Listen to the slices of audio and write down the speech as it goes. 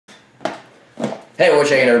Hey, what's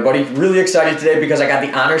shaking everybody? Really excited today because I got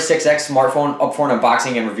the Honor 6X smartphone up for an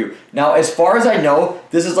unboxing and review. Now, as far as I know,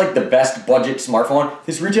 this is like the best budget smartphone.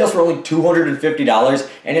 This retails for only $250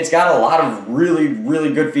 and it's got a lot of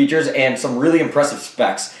really good features and some really impressive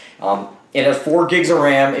specs. It has 4 gigs of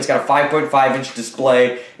RAM, it's got a 5.5 inch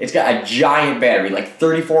display, it's got a giant battery, like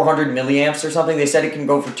 3,400 milliamps or something. They said it can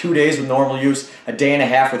go for 2 days with normal use, a day and a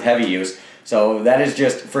half with heavy use. So that is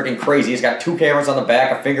just freaking crazy. It's got 2 cameras on the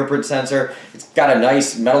back, a fingerprint sensor. It's got a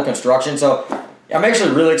nice metal construction. So I'm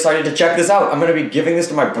actually really excited to check this out. I'm going to be giving this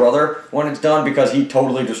to my brother when it's done because he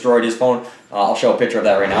totally destroyed his phone. I'll show a picture of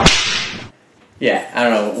that right now. Yeah, I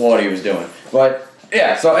don't know what he was doing. But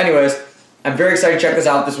yeah, so anyways, I'm very excited to check this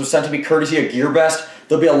out. This was sent to me courtesy of GearBest.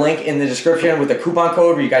 There'll be a link in the description with a coupon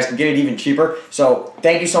code where you guys can get it even cheaper. So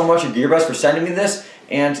thank you so much to GearBest for sending me this.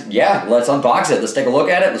 And yeah, let's unbox it. Let's take a look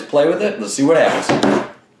at it. Let's play with it. Let's see what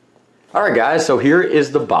happens. Alright guys, so here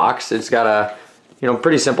is the box. It's got a,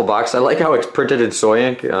 pretty simple box. I like how it's printed in soy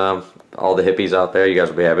ink. All the hippies out there, you guys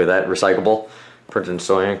will be happy with that. Recyclable, printed in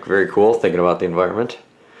soy ink. Very cool, thinking about the environment.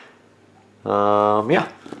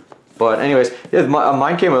 Yeah. But anyways, yeah,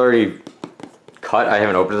 mine came already cut. I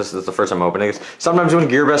haven't opened this. This is the first time I'm opening this. Sometimes when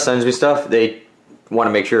GearBest sends me stuff, they want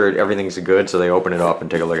to make sure everything's good, so they open it up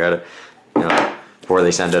and take a look at it. Before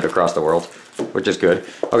they send it across the world, which is good.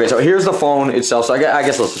 Okay, so here's the phone itself. So I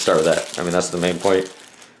guess let's just start with that. I mean, that's the main point.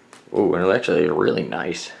 Ooh, and it's actually really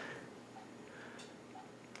nice.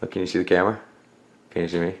 Look, can you see the camera? Can you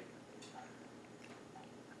see me?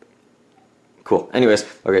 Cool. Anyways,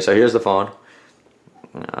 okay, so here's the phone.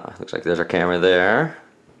 Looks like there's a camera there.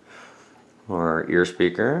 Or ear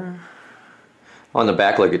speaker. On the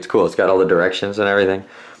back, look, it's cool. It's got all the directions and everything.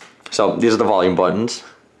 So these are the volume buttons,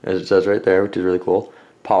 as it says right there, which is really cool.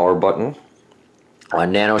 Power button.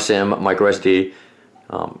 Nano SIM, micro SD.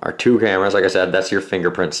 Our 2 cameras, like I said, that's your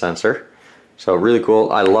fingerprint sensor. So really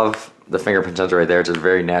cool. I love the fingerprint sensor right there. It's a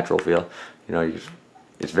very natural feel.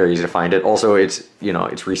 It's very easy to find it. Also, it's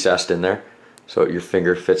it's recessed in there, so your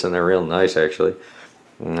finger fits in there real nice actually.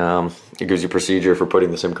 It gives you procedure for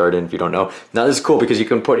putting the SIM card in if you don't know. Now this is cool because you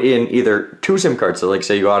can put in either 2 SIM cards, so like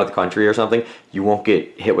say you go out of the country or something, you won't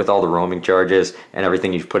get hit with all the roaming charges and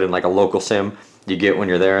everything. You've put in like a local SIM you get when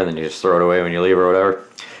you're there and then you just throw it away when you leave or whatever.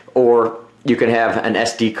 Or you can have an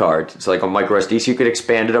SD card, it's like a micro SD, so you could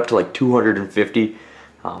expand it up to like 250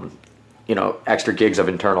 extra gigs of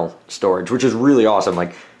internal storage, which is really awesome.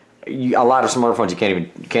 Like a lot of smartphones you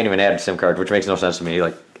can't even add a SIM card, which makes no sense to me.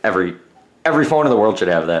 Like every phone in the world should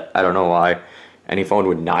have that. I don't know why any phone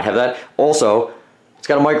would not have that. Also, it's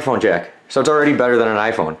got a microphone jack, so it's already better than an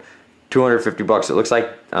iPhone. 250 bucks. It looks like,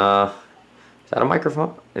 is that a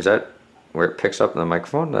microphone? Is that where it picks up the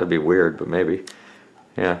microphone? That'd be weird, but maybe.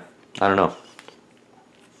 Yeah, I don't know.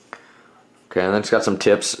 Okay, and then it's got some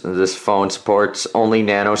tips. This phone supports only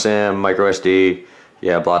nano SIM, micro SD,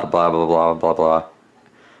 yeah, blah, blah, blah, blah, blah, blah.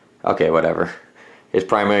 Okay, whatever. It's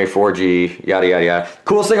primary 4G, yada yada yada.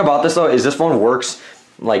 Coolest thing about this though is this phone works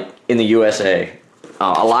like in the USA.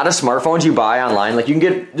 A lot of smartphones you buy online, like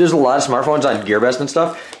there's a lot of smartphones on GearBest and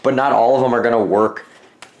stuff, but not all of them are gonna work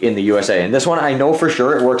in the USA. And this one I know for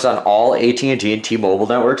sure it works on all AT&T and T-Mobile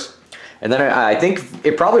networks. And then I think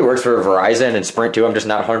it probably works for Verizon and Sprint too. I'm just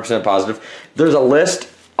not 100% positive. There's a list.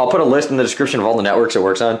 I'll put a list in the description of all the networks it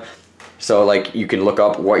works on. So like you can look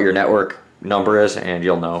up what your network number is and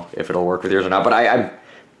you'll know if it'll work with yours or not. But I'm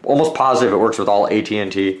almost positive it works with all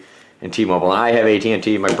AT&T and T-Mobile. And I have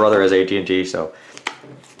AT&T, my brother has AT&T, so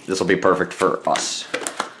this will be perfect for us.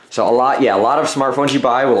 So a lot of smartphones you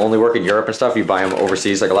buy will only work in Europe and stuff. You buy them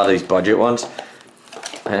overseas, like a lot of these budget ones.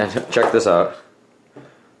 And check this out.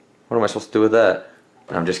 What am I supposed to do with that?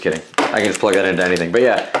 I'm just kidding. I can just plug that into anything. But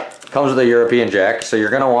yeah, comes with a European jack, so you're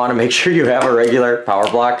gonna want to make sure you have a regular power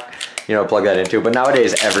block, plug that into. But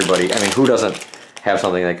nowadays, everybody, I mean, who doesn't have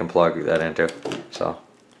something they can plug that into? So,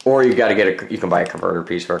 or you gotta get you can buy a converter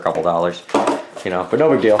piece for a couple $, but no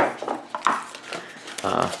big deal.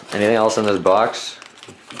 Anything else in this box?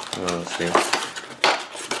 Let's see.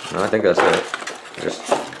 No, I think that's it.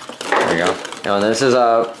 There you go. And this is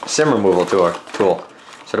a SIM removal tool.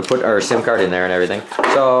 So to put our SIM card in there and everything.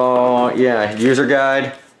 So yeah, user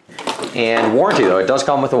guide and warranty though. It does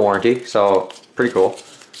come with a warranty, so pretty cool.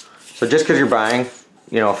 So just because you're buying,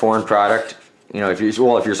 a foreign product, if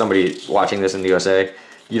you're somebody watching this in the USA,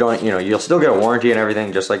 you'll still get a warranty and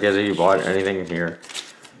everything, just like as if you bought anything in here.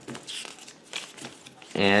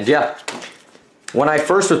 And yeah, when I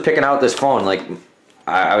first was picking out this phone, like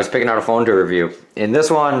I was picking out a phone to review, and this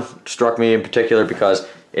one struck me in particular because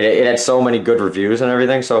it had so many good reviews and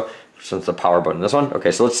everything. So since the power button, this one,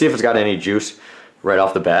 okay, so let's see if it's got any juice right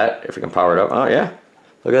off the bat, if we can power it up. Oh yeah,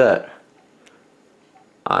 look at that.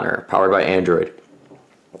 Honor, powered by Android.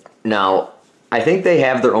 Now, I think they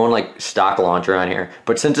have their own like stock launcher on here,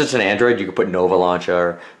 but since it's an Android, you could put Nova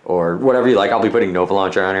Launcher or whatever you like. I'll be putting Nova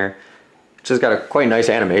Launcher on here. It's just got a quite nice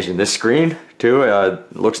animation. This screen too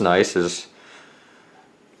looks nice. Is,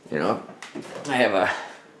 you know, I have a,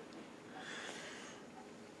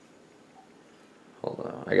 hold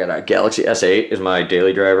on, I got a Galaxy S8 is my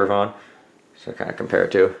daily driver phone, so kind of compare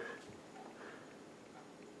it to.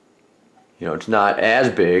 You know, it's not as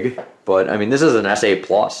big, but I mean this is an S8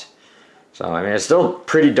 Plus. So, I mean, it's still a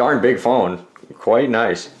pretty darn big phone. Quite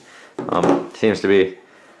nice. Seems to be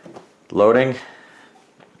loading.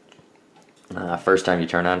 First time you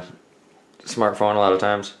turn on smartphone a lot of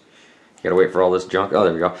times. You gotta wait for all this junk. Oh,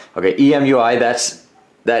 there we go. Okay, EMUI,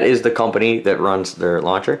 that is the company that runs their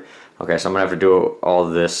launcher. Okay, so I'm gonna have to do all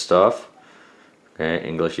this stuff. Okay,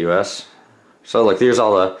 English US. So look, here's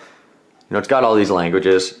all the, you know, it's got all these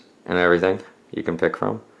languages and everything you can pick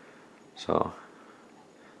from. So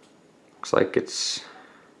looks like it's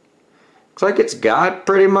got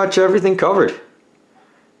pretty much everything covered.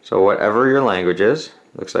 So whatever your language is,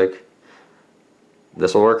 looks like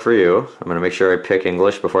this will work for you. I'm going to make sure I pick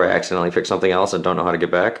English before I accidentally pick something else and don't know how to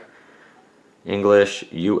get back. English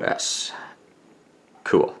US.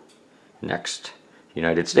 Cool. Next,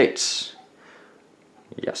 United States.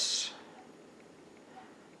 Yes.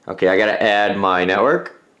 Okay, I got to add my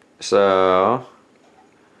network. So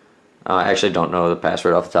I actually don't know the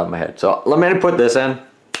password off the top of my head. So let me put this in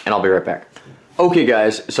and I'll be right back. Okay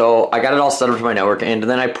guys, so I got it all set up to my network and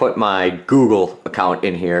then I put my Google account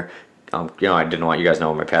in here. You know, I didn't want you guys to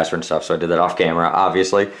know my password and stuff, so I did that off camera,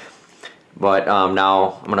 obviously. But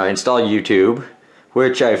now I'm gonna install YouTube,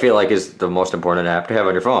 which I feel like is the most important app to have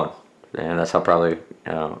on your phone. And that's how probably,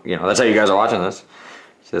 you know, that's how you guys are watching this.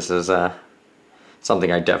 So this is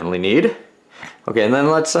something I definitely need. Okay, and then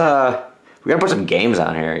let's, we gotta put some games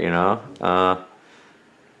on here, you know?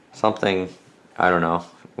 Something, I don't know.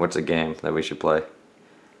 What's a game that we should play?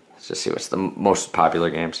 Let's just see what's the most popular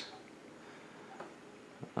games.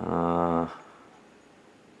 Got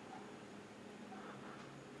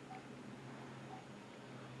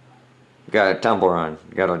a Temple Run.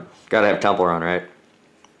 Gotta have Temple Run, right?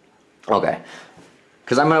 Okay.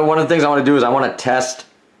 Because one of the things I want to do is I want to test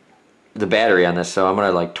the battery on this, so I'm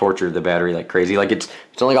gonna like torture the battery like crazy. Like it's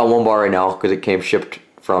only got 1 bar right now because it came shipped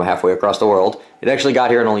from halfway across the world. It actually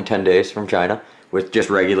got here in only 10 days from China with just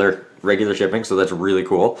regular shipping, so that's really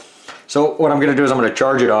cool. So what I'm gonna do is I'm gonna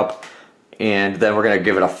charge it up and then we're gonna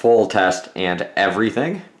give it a full test and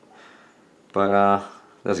everything. But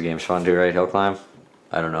this game's fun too, right? Hill Climb?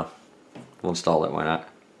 I don't know. We'll install it, why not?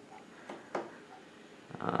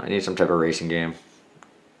 I need some type of racing game.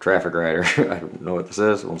 Traffic Rider. I don't know what this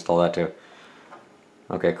is. We'll install that too.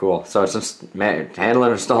 Okay, cool. So it's just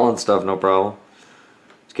handling, installing stuff, no problem.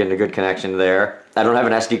 It's getting a good connection there. I don't have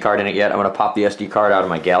an SD card in it yet. I'm gonna pop the SD card out of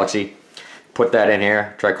my Galaxy, put that in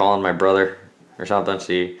here, try calling my brother or something,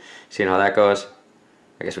 seeing how that goes.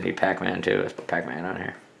 I guess we need Pac-Man too. Let's put Pac-Man on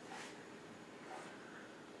here.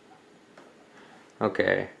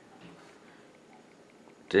 Okay.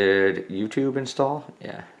 Did YouTube install?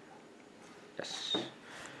 Yeah. Yes.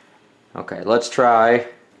 Okay, let's try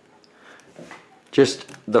just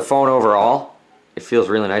the phone overall. It feels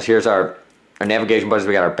really nice. Here's our navigation buttons.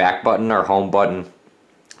 We got our back button, our home button,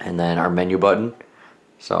 and then our menu button.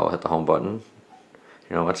 So I'll hit the home button.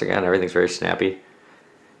 You know, once again, everything's very snappy.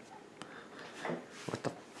 What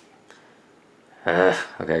the?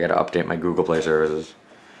 Okay, I gotta update my Google Play services.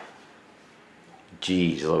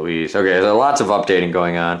 Jeez Louise. Okay, there's lots of updating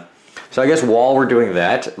going on. So I guess while we're doing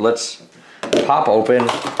that, let's pop open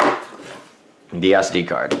the SD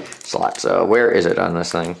card slot. So where is it on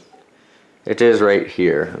this thing? It is right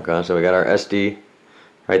here. Okay, so we got our SD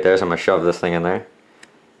right there. So I'm gonna shove this thing in there,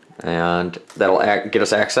 and that'll get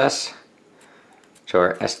us access to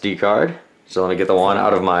our SD card. So let me get the one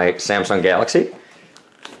out of my Samsung Galaxy,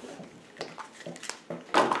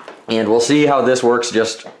 and we'll see how this works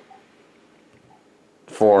just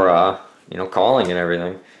for you know, calling and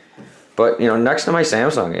everything. But you know, next to my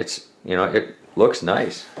Samsung, it's, you know, it looks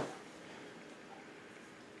nice.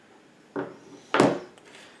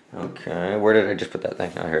 Okay, where did I just put that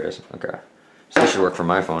thing? Oh, here it is. Okay, so this should work for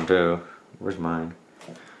my phone too. Where's mine?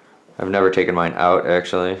 I've never taken mine out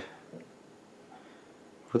actually.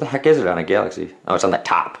 Where the heck is it on a Galaxy? Oh, it's on the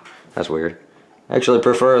top. That's weird. I actually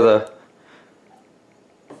prefer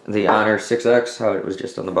the Honor 6X, how it was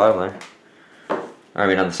just on the bottom there. I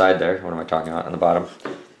mean on the side there. What am I talking about? On the bottom.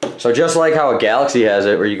 So just like how a Galaxy has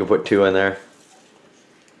it where you can put 2 in there,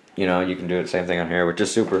 you know, you can do the same thing on here, which is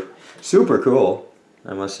super cool,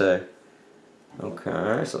 I must say.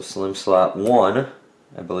 Okay, so slim slot 1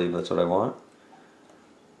 I believe that's what I want.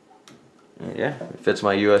 And yeah, it fits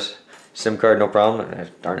my US SIM card no problem.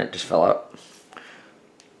 Darn it, just fell out.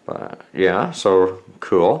 But yeah, so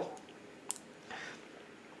cool.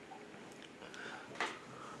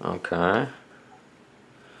 Okay.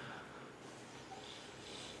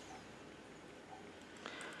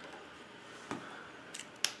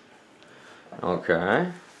 Okay.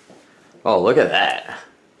 Oh, look at that.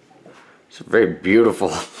 It's a very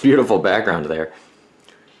beautiful, beautiful background there.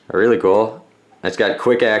 Really cool. It's got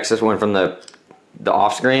quick access. Went from the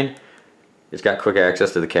off screen. It's got quick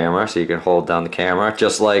access to the camera, so you can hold down the camera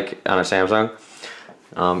just like on a Samsung.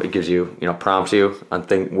 It gives you, prompts you on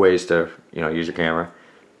ways to, use your camera.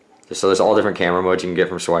 So there's all different camera modes you can get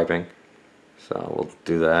from swiping. So we'll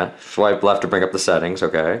do that. Swipe left to bring up the settings.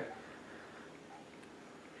 Okay.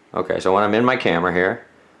 Okay. So when I'm in my camera here,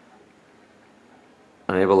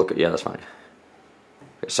 I'm able to look at. Yeah, that's fine.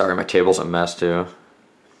 Okay, sorry, my table's a mess too.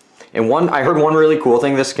 And I heard one really cool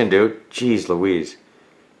thing this can do. Jeez Louise.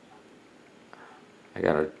 I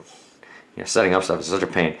gotta, setting up stuff is such a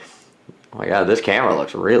pain. Oh my god, this camera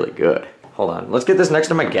looks really good. Hold on, let's get this next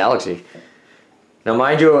to my Galaxy. Now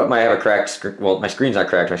mind you, I have a cracked screen. Well, my screen's not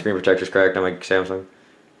cracked, my screen protector's cracked on my Samsung.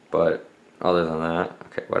 But other than that,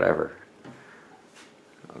 okay, whatever.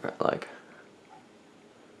 Okay, like.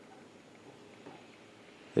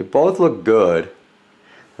 They both look good.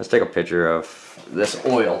 Let's take a picture of this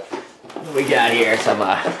oil we got here, some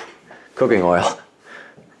cooking oil.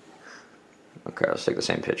 Okay, let's take the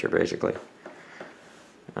same picture basically.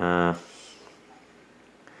 What am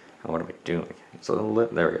I doing? It's a little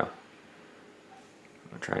there we go.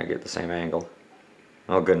 I'm trying to get the same angle.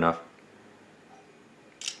 Oh, good enough.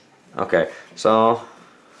 Okay, so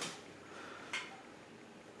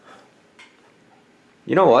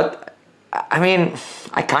you know what? I mean,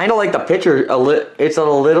 I kind of like the picture a little. It's a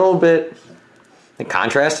little bit. The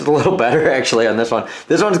contrast is a little better actually on this one.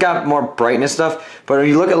 This one's got more brightness stuff, but when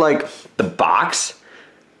you look at like the box,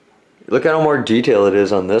 look at how more detail it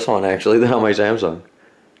is on this one actually than on my Samsung.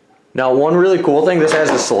 Now, one really cool thing, this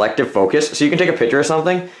has a selective focus, so you can take a picture of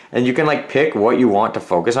something and you can like pick what you want to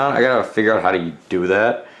focus on. I gotta figure out how to do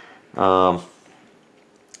that, but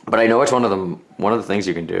I know it's one of the things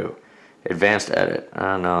you can do. Advanced edit.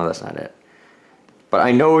 No, that's not it. But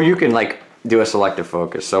I know you can like do a selective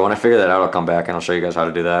focus. So when I figure that out, I'll come back and I'll show you guys how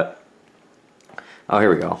to do that. Oh, here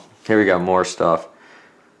we go. Here we got more stuff.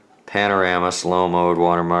 Panorama, slow mode,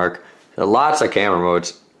 watermark. Lots of camera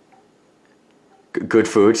modes. Good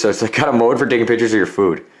food. So it's like got a mode for taking pictures of your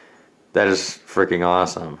food. That is freaking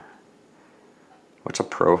awesome. What's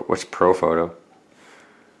pro photo?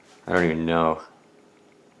 I don't even know.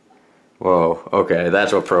 Whoa, okay,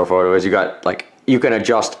 that's what pro photo is. You got like, you can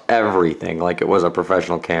adjust everything like it was a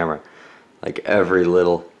professional camera. Like every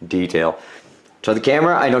little detail. So the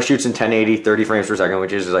camera, I know, shoots in 1080, 30 frames per second,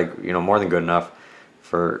 which is like, more than good enough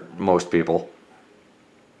for most people.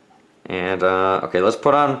 And okay, let's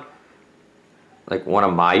put on like one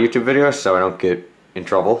of my YouTube videos so I don't get in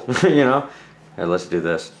trouble, Here, let's do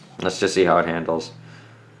this. Let's just see how it handles.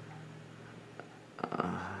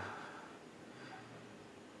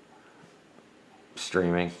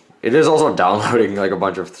 Streaming. It is also downloading like a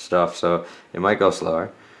bunch of stuff, so it might go slower.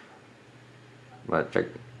 But check,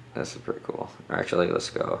 this is pretty cool. Actually, let's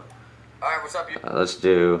go. Alright, what's up, you? Let's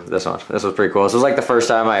do this one. This was pretty cool. This was like the first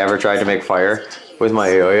time I ever tried to make fire with my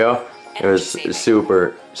YoYo. It was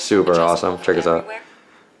super, super awesome. Check this out.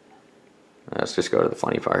 Let's just go to the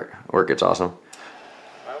funny part where it gets awesome.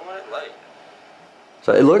 I want it light.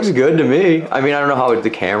 So it looks good to me. I mean, I don't know how the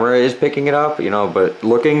camera is picking it up, but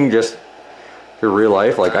looking just for real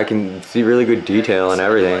life, like I can see really good detail and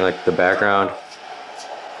everything, like the background.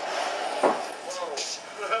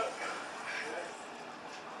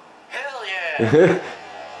 Hell yeah!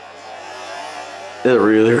 This is a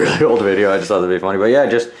really, really old video. I just thought that'd be funny. But yeah,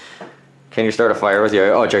 just can you start a fire with you?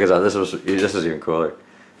 Oh, check this out. This is even cooler.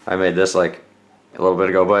 I made this like a little bit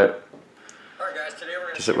ago, but Alright guys, today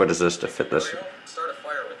we're gonna what is this to fit this? start a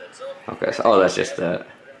fire with it. So Okay, so, oh, that's just that.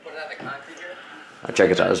 put it on the concrete here. Oh, check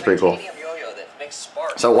it out. This is pretty cool. Yo-yo that makes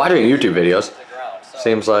sparks. So watching YouTube videos To the ground. So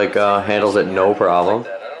seems like handles it no problem. I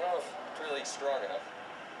don't know if it's really strong enough,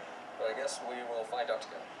 but I guess we will find out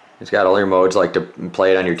together. It's got all your modes, like to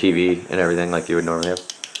play it on your TV and everything, like you would normally have.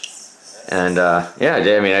 And yeah,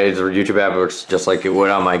 I mean, the YouTube app works just like it would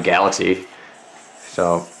on my Galaxy.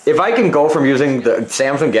 So if I can go from using the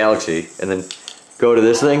Samsung Galaxy and then go to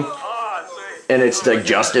this thing, and it's like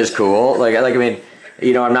just as cool, like I mean,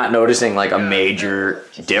 I'm not noticing like a major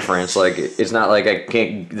difference. Like it's not like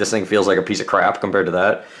this thing feels like a piece of crap compared to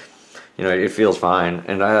that. It feels fine.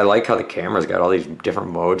 And I like how the camera's got all these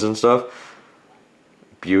different modes and stuff.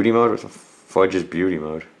 Beauty mode? What the fudge is beauty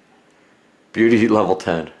mode? Beauty level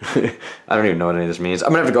 10. I don't even know what any of this means. I'm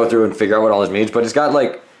gonna have to go through and figure out what all this means, but it's got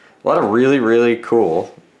like a lot of really, really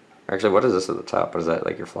cool. Actually, what is this at the top? What is that,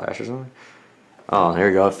 like your flash or something? Oh, there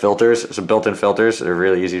you go. Filters. Some built-in filters. They're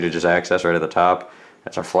really easy to just access right at the top.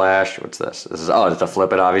 That's our flash. What's this? This is, oh, it's to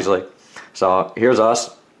flip it, obviously. So here's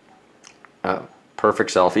us.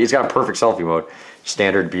 Perfect selfie. It's got a perfect selfie mode.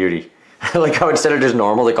 Standard beauty. I like how instead of just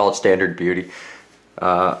normal, they call it standard beauty.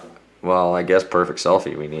 Well, I guess perfect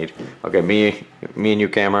selfie we need. Okay, me and you,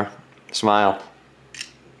 camera. Smile.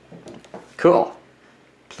 Cool.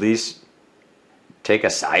 Please take a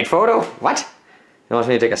side photo? What? You want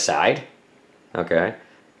me to take a side? Okay.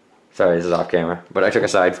 Sorry, this is off camera. But I took a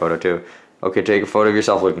side photo too. Okay, take a photo of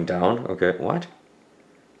yourself looking down. Okay, what?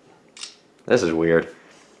 This is weird.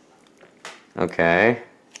 Okay.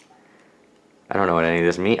 I don't know what any of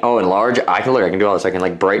this means. Oh, enlarge. I can do all this. I can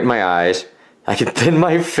like brighten my eyes. I can thin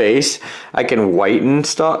my face. I can whiten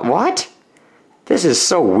stuff. What? This is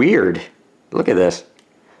so weird. Look at this.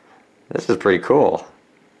 This is pretty cool.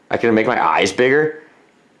 I can make my eyes bigger.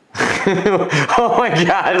 Oh my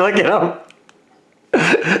god, look at them.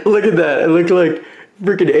 Look at that. I look like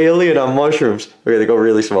freaking alien on mushrooms. Okay, they go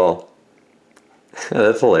really small.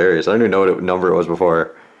 That's hilarious. I don't even know what number it was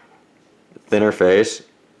before. Thinner face.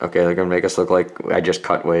 Okay, they're gonna make us look like I just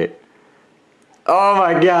cut weight. Oh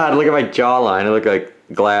my god, look at my jawline. I look like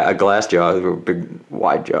a glass jaw, a big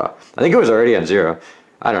wide jaw. I think it was already on 0.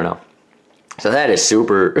 I don't know. So that is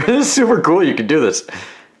super, super cool. You can do this.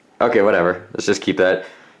 Okay, whatever. Let's just keep that.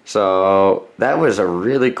 So that was a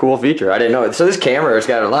really cool feature. I didn't know it. So this camera has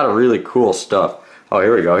got a lot of really cool stuff. Oh,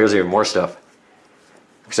 here we go. Here's even more stuff.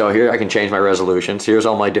 So here I can change my resolutions. Here's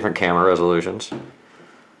all my different camera resolutions.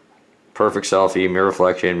 Perfect selfie, mirror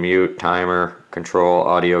reflection, mute, timer, control,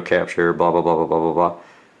 audio capture, blah, blah, blah, blah, blah, blah, blah.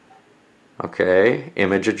 Okay,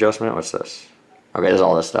 image adjustment, what's this? Okay, there's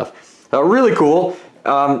all this stuff. Really cool.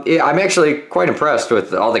 I'm actually quite impressed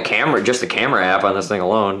with all the camera, just the camera app on this thing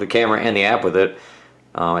alone, the camera and the app with it.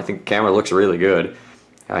 I think the camera looks really good.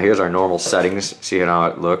 Here's our normal settings, see how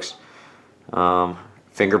it looks.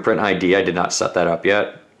 Fingerprint ID, I did not set that up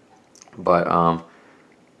yet, but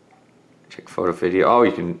check photo video. Oh,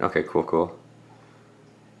 you can, okay, cool, cool.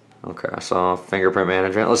 Okay, so fingerprint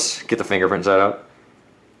management. Let's get the fingerprint set up.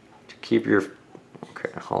 To keep your, okay,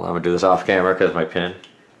 hold on, I'm gonna do this off camera because my pin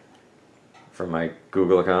from my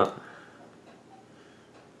Google account.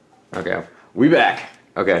 Okay, we back.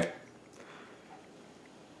 Okay.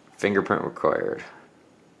 Fingerprint required.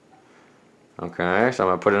 Okay, so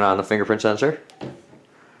I'm gonna put it on the fingerprint sensor.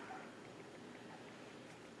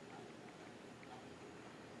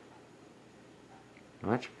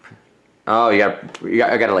 What? Oh, I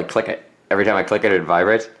gotta like click it. Every time I click it, it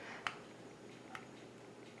vibrates.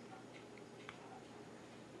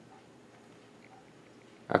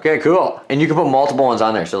 Okay, cool. And you can put multiple ones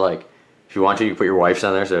on there. So like, if you want to, you can put your wife's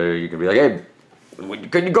on there. So you can be like, hey,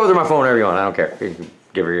 can you go through my phone whenever you want? I don't care. You can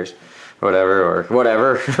give her yours,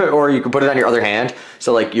 whatever. Or you can put it on your other hand.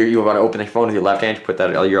 So like, you want to open the phone with your left hand, you put that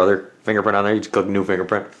your other fingerprint on there. You just click new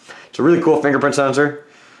fingerprint. It's a really cool fingerprint sensor.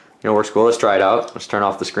 You know, works cool. Let's try it out. Let's turn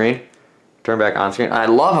off the screen. Turn back on screen. I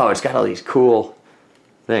love how it's got all these cool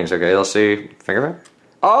things. Okay, let's see. Fingerprint.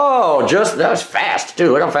 Oh, that was fast,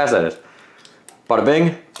 too. Look how fast that is. Bada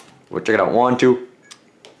bing. We'll check it out. 1, 2.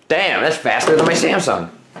 Damn, that's faster than my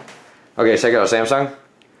Samsung. Okay, check it out. Samsung.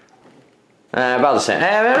 About the same.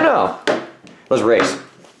 I don't know. Let's race.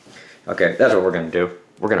 Okay, that's what we're gonna do.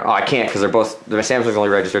 Oh, I can't because they're both. My Samsung's only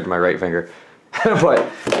registered to my right finger.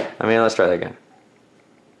 But I mean, let's try that again.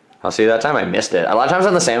 I'll see, that time I missed it. A lot of times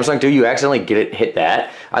on the Samsung too, you accidentally hit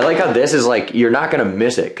that. I like how this is like, you're not gonna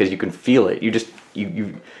miss it because you can feel it. You just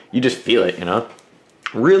feel it, you know?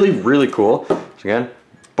 Really, really cool. So again,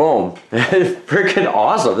 boom. Freaking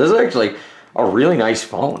awesome. This is actually a really nice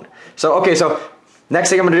phone. So, okay, so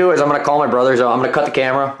next thing I'm gonna do is I'm gonna call my brother. So I'm gonna cut the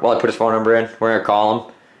camera while I put his phone number in. We're gonna call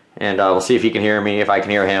him and we'll see if he can hear me. If I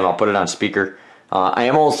can hear him, I'll put it on speaker. I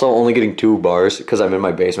am also only getting 2 bars because I'm in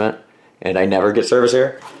my basement. And I never get service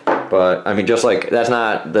here. But, I mean, just like, that's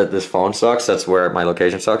not that this phone sucks, that's where my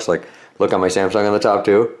location sucks. Like, look on my Samsung on the top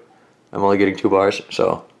too. I'm only getting 2 bars,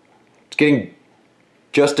 so it's getting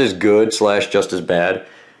just as good / just as bad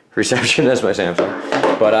reception as my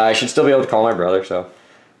Samsung. But I should still be able to call my brother, so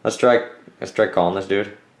let's try calling this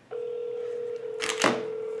dude.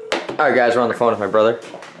 Alright guys, we're on the phone with my brother.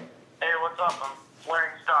 Hey, what's up? I'm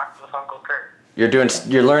learning stocks with Uncle Kurt.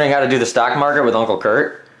 You're learning how to do the stock market with Uncle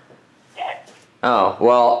Kurt? Oh,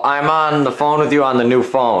 well, I'm on the phone with you on the new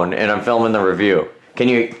phone, and I'm filming the review. Can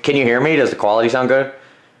you hear me? Does the quality sound good?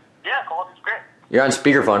 Yeah, quality's great. You're on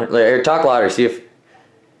speakerphone. Talk louder, see if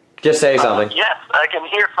Just say something. Yes, I can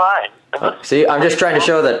hear fine. See, I'm just trying to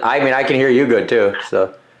show that, I mean, I can hear you good too,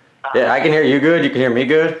 so. Yeah, I can hear you good, you can hear me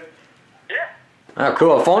good? Yeah. Oh,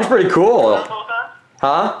 cool. The phone's pretty cool. On both ends?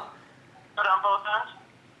 Huh? Good on both ends?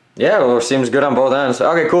 Yeah, well, it seems good on both ends.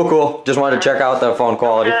 Okay, cool. Just wanted to check out the phone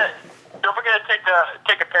quality. Don't forget to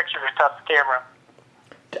take a picture and touch the camera.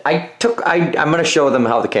 I'm going to show them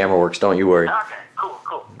how the camera works, don't you worry. Okay, cool.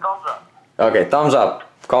 Thumbs up. Okay, thumbs up.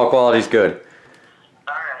 Call quality's good.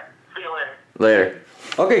 Alright, see you later. Later.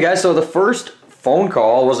 Okay, guys, so the first phone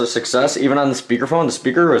call was a success, even on the speakerphone. The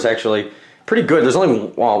speaker was actually pretty good. There's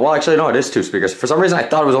only, well, actually, no, it is 2 speakers. For some reason, I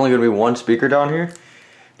thought it was only going to be 1 speaker down here.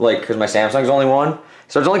 Like, because my Samsung's only 1.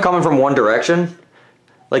 So it's only coming from 1 direction.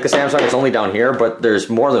 Like the Samsung, it's only down here, but there's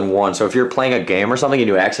more than 1. So if you're playing a game or something and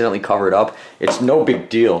you accidentally cover it up, it's no big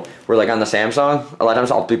deal. Where like on the Samsung, a lot of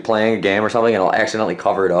times I'll be playing a game or something and I'll accidentally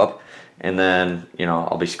cover it up. And then, you know,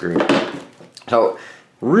 I'll be screwed. So,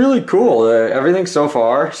 really cool. Everything so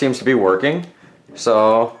far seems to be working.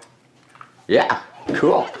 So, yeah,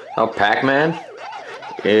 cool. Oh, Pac-Man.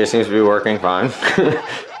 It seems to be working fine.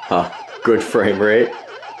 Good frame rate.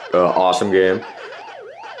 Awesome game.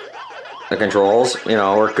 The controls, you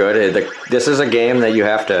know, work good. This is a game that you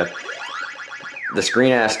have to... The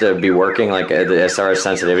screen has to be working, like, as far as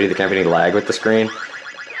sensitivity. There can't be any lag with the screen.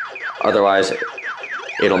 Otherwise,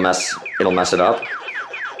 it'll mess it up.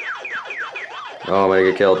 Oh, I'm gonna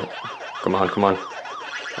get killed. Come on.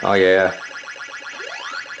 Oh, yeah.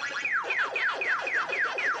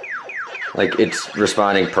 Like, it's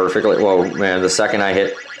responding perfectly. Whoa, man, the second I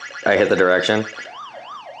hit the direction,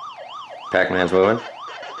 Pac-Man's moving.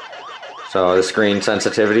 So the screen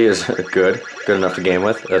sensitivity is good enough to game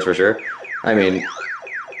with, that's for sure. I mean,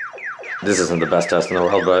 this isn't the best test in the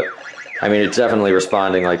world, but I mean, it's definitely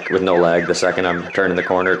responding like with no lag. The second I'm turning the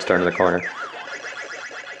corner, it's turning the corner.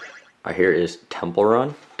 Here is Temple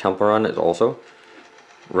Run. Temple Run is also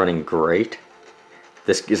running great.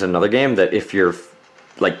 This is another game that if you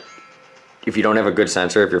don't have a good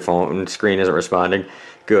sensor, if your phone screen isn't responding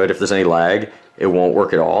good, if there's any lag, it won't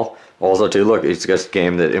work at all. Also too, look, it's just a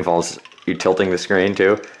game that involves you tilting the screen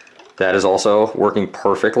too. That is also working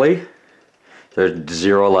perfectly. There's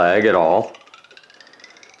 0 lag at all.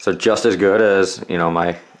 So just as good as, you know,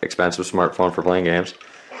 my expensive smartphone for playing games.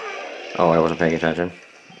 Oh, I wasn't paying attention.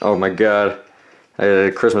 Oh my god. I did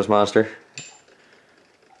a Christmas monster.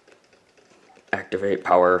 Activate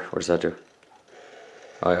power. What does that do?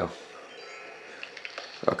 Oh yeah.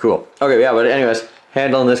 Oh, cool. Okay, yeah, but anyways,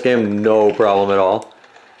 handling this game, no problem at all.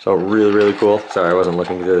 So really cool. Sorry, I wasn't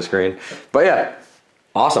looking through the screen. But yeah,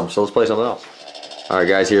 awesome. So let's play something else. Alright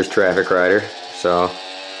guys, here's Traffic Rider. So,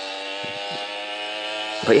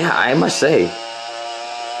 but yeah, I must say,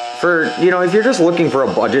 for, you know, if you're just looking for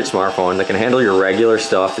a budget smartphone that can handle your regular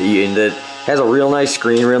stuff, that has a real nice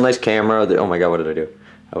screen, real nice camera, oh my god, what did I do?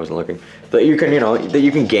 I wasn't looking. That you can, you know, that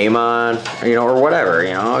you can game on, you know, or whatever,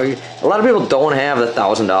 you know. A lot of people don't have the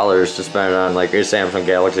 $1,000 to spend on like a Samsung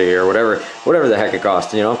Galaxy or whatever the heck it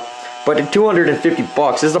costs, you know. But at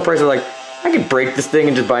 $250, this is the price of like, I could break this thing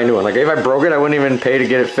and just buy a new one. Like if I broke it, I wouldn't even pay to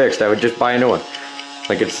get it fixed. I would just buy a new one.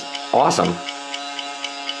 Like it's awesome.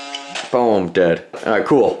 Boom, dead. Alright,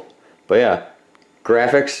 cool. But yeah,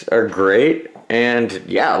 graphics are great, and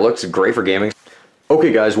yeah, it looks great for gaming.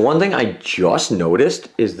 Okay guys, one thing I just noticed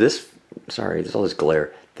is this, sorry, there's all this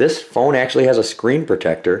glare. This phone actually has a screen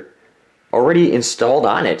protector already installed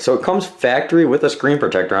on it. So it comes factory with a screen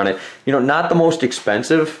protector on it. You know, not the most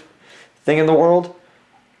expensive thing in the world,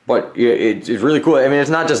 but it's really cool. I mean, it's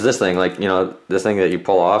not just this thing, like, you know, this thing that you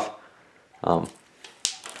pull off.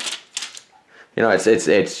 You know,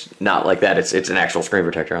 it's not like that. It's an actual screen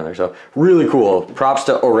protector on there. So really cool. Props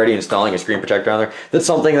to already installing a screen protector on there. That's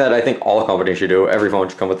something that I think all companies should do. Every phone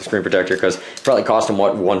should come with a screen protector because it probably cost them,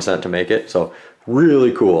 what, 1 cent to make it. So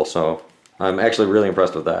really cool. So I'm actually really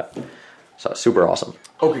impressed with that. So super awesome.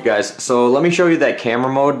 Okay guys, so let me show you that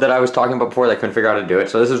camera mode that I was talking about before that I couldn't figure out how to do it.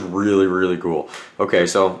 So this is really cool. Okay,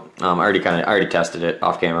 so I already tested it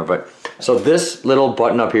off camera, but so this little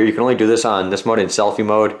button up here, you can only do this on this mode. In selfie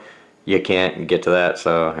mode, you can't get to that.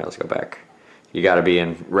 So here, let's go back. You got to be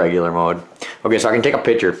in regular mode. Okay, so I can take a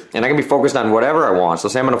picture and I can be focused on whatever I want. So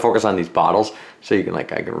say I'm going to focus on these bottles, so you can I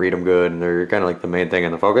can read them good, and they're kind of like the main thing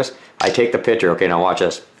in the focus. I take the picture. Okay, now watch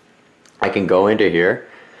this. I can go into here.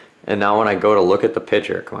 And now when I go to look at the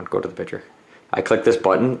picture, come on, go to the picture. I click this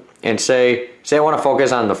button and say I want to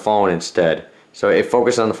focus on the phone instead. So it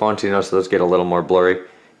focuses on the phone, so you know, so those get a little more blurry.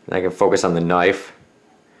 And I can focus on the knife.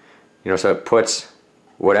 You know, so it puts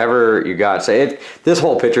whatever you got. So this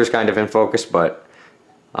whole picture is kind of in focus, but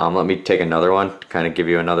let me take another one to kind of give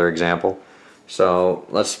you another example. So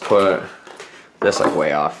let's put this like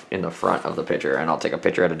way off in the front of the picture, and I'll take a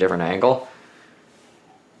picture at a different angle.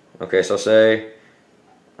 Okay, so say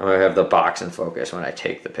I'm gonna have the box in focus when I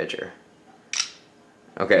take the picture.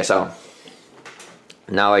 Okay, so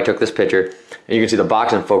now I took this picture, and you can see the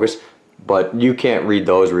box in focus, but you can't read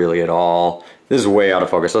those really at all. This is way out of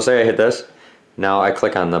focus. So say I hit this, now I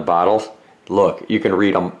click on the bottles. Look, you can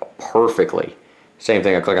read them perfectly. Same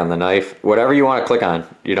thing, I click on the knife. Whatever you want to click on,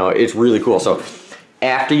 you know, it's really cool. So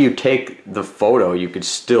after you take the photo, you could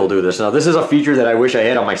still do this. Now this is a feature that I wish I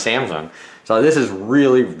had on my Samsung. So this is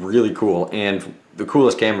really, really cool, and the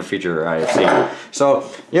coolest camera feature I've seen. So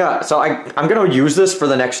yeah, so I'm gonna use this for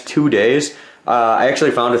the next 2 days. I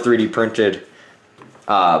actually found a 3D printed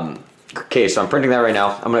case, so I'm printing that right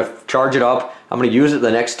now. I'm gonna charge it up. I'm gonna use it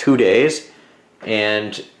the next 2 days,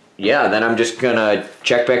 and yeah, then I'm just gonna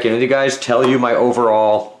check back in with you guys, tell you my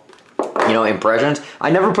overall, you know, impressions.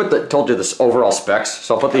 I never told you this overall specs,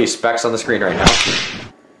 so I'll put these specs on the screen right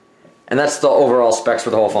now. And that's the overall specs for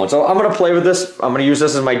the whole phone. So I'm gonna play with this. I'm gonna use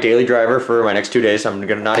this as my daily driver for my next 2 days. I'm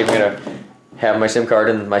not even gonna have my SIM card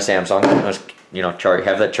in my Samsung. I'm just, you know,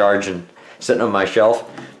 have that charge and sitting on my shelf.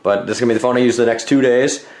 But this is gonna be the phone I use the next 2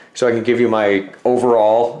 days, so I can give you my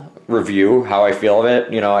overall review, how I feel of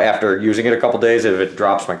it, you know, after using it a couple days, if it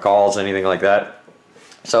drops my calls, anything like that.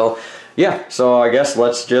 So yeah, so I guess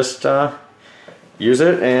let's just use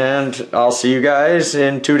it, and I'll see you guys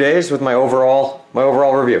in 2 days with my overall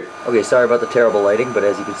review. Okay, sorry about the terrible lighting, but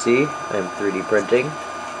as you can see, I'm 3D printing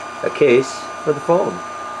a case for the phone.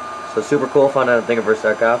 So super cool, found out on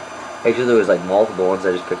Thingiverse.com. Actually, there was like multiple ones.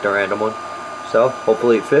 I just picked a random one. So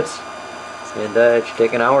hopefully it fits, and it should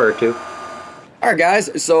take an hour or two. Alright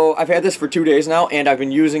guys, so I've had this for 2 days now, and I've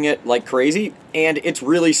been using it like crazy, and it's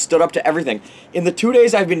really stood up to everything. In the 2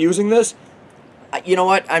 days I've been using this, you know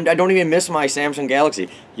what, I don't even miss my Samsung Galaxy.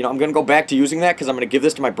 You know, I'm going to go back to using that because I'm going to give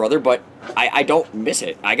this to my brother, but I don't miss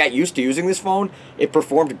it. I got used to using this phone. It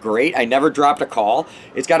performed great. I never dropped a call.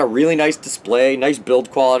 It's got a really nice display, nice build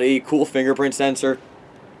quality, cool fingerprint sensor,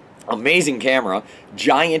 amazing camera,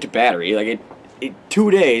 giant battery. Like, 2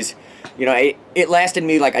 days... You know, it lasted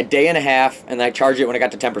me like a day and a half, and then I charged it when I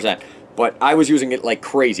got to 10%. But I was using it like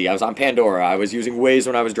crazy. I was on Pandora. I was using Waze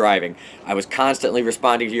when I was driving. I was constantly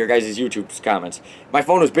responding to your guys' YouTube comments. My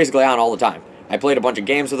phone was basically on all the time. I played a bunch of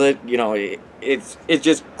games with it. You know, it's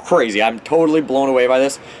just crazy. I'm totally blown away by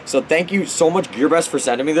this. So thank you so much, GearBest, for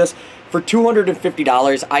sending me this. For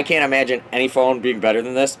 $250, I can't imagine any phone being better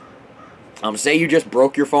than this. Say you just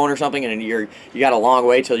broke your phone or something, and you got a long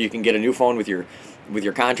way till you can get a new phone with your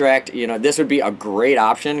contract. You know, this would be a great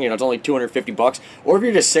option. You know, it's only $250. Or if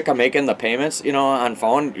you're just sick of making the payments, you know, on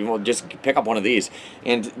phone, you will just pick up one of these.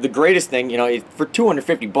 And the greatest thing, you know, for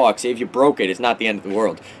 $250, if you broke it, it's not the end of the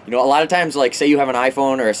world. You know, a lot of times, like, say you have an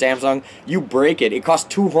iPhone or a Samsung, you break it, it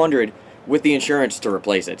costs $200 with the insurance to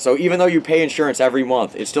replace it. So even though you pay insurance every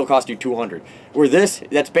month, it still costs you $200. Where this,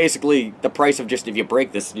 that's basically the price of just if you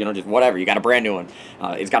break this, you know, just whatever. You got a brand new one.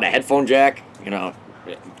 It's got a headphone jack, you know.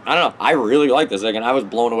 I don't know. I really like this thing, and I was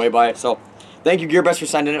blown away by it. So thank you, GearBest, for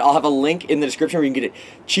sending it. I'll have a link in the description where you can get it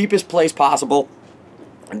cheapest place possible.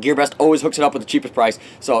 And GearBest always hooks it up with the cheapest price,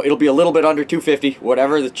 so it'll be a little bit under $250,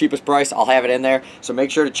 whatever the cheapest price. I'll have it in there, so make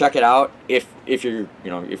sure to check it out if you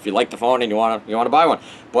like the phone and you wanna buy one.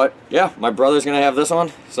 But yeah, my brother's gonna have this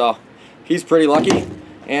one, so he's pretty lucky,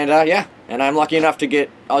 and yeah, and I'm lucky enough to get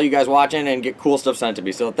all you guys watching and get cool stuff sent to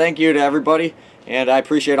me. So thank you to everybody, and I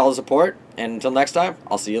appreciate all the support. And until next time,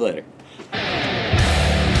 I'll see you later.